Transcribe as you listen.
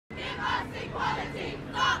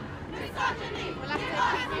misogyny, give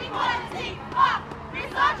us equality,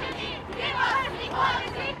 misogyny, give us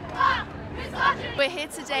equality, misogyny. We're here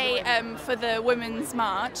today for the Women's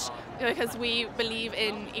March because we believe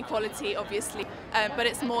in equality, obviously, but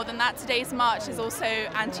it's more than that. Today's march is also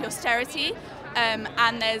anti-austerity,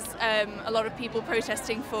 and there's a lot of people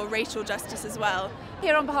protesting for racial justice as well.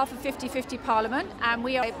 Here on behalf of 50/50 Parliament, and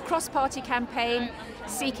we are a cross-party campaign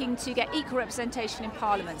seeking to get equal representation in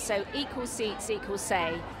Parliament, so equal seats, equal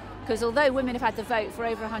say. Because although women have had the vote for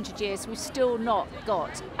over 100 years, we've still not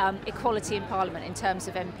got equality in Parliament in terms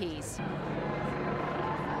of MPs.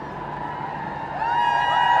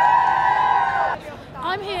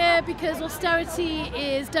 I'm here because austerity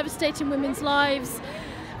is devastating women's lives.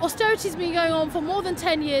 Austerity's been going on for more than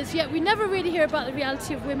 10 years, yet we never really hear about the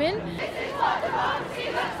reality of women. This is what democracy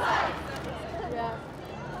looks like. Yeah.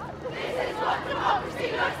 This is what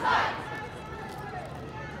democracy looks like.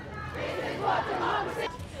 This is what democracy.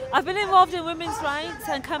 I've been involved in women's rights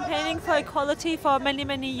and campaigning for equality for many,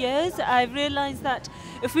 many years. I've realised that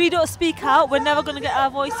if we don't speak out, we're never going to get our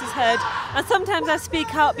voices heard. And sometimes I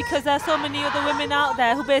speak out because there are so many other women out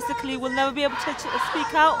there who basically will never be able to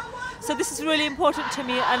speak out. So this is really important to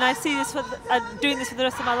me, and I see this doing this for the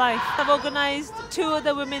rest of my life. I've organised 2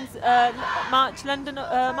 other women's London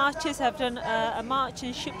marches. I've done a march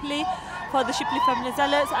in Shipley for the Shipley Feminist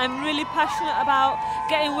Zealots. I'm really passionate about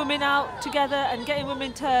getting women out together and getting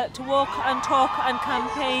women to walk and talk and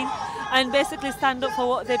campaign and basically stand up for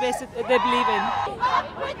what they believe in. Up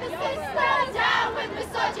with the system, down with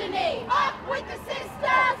misogyny. Up with the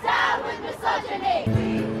system, down with misogyny.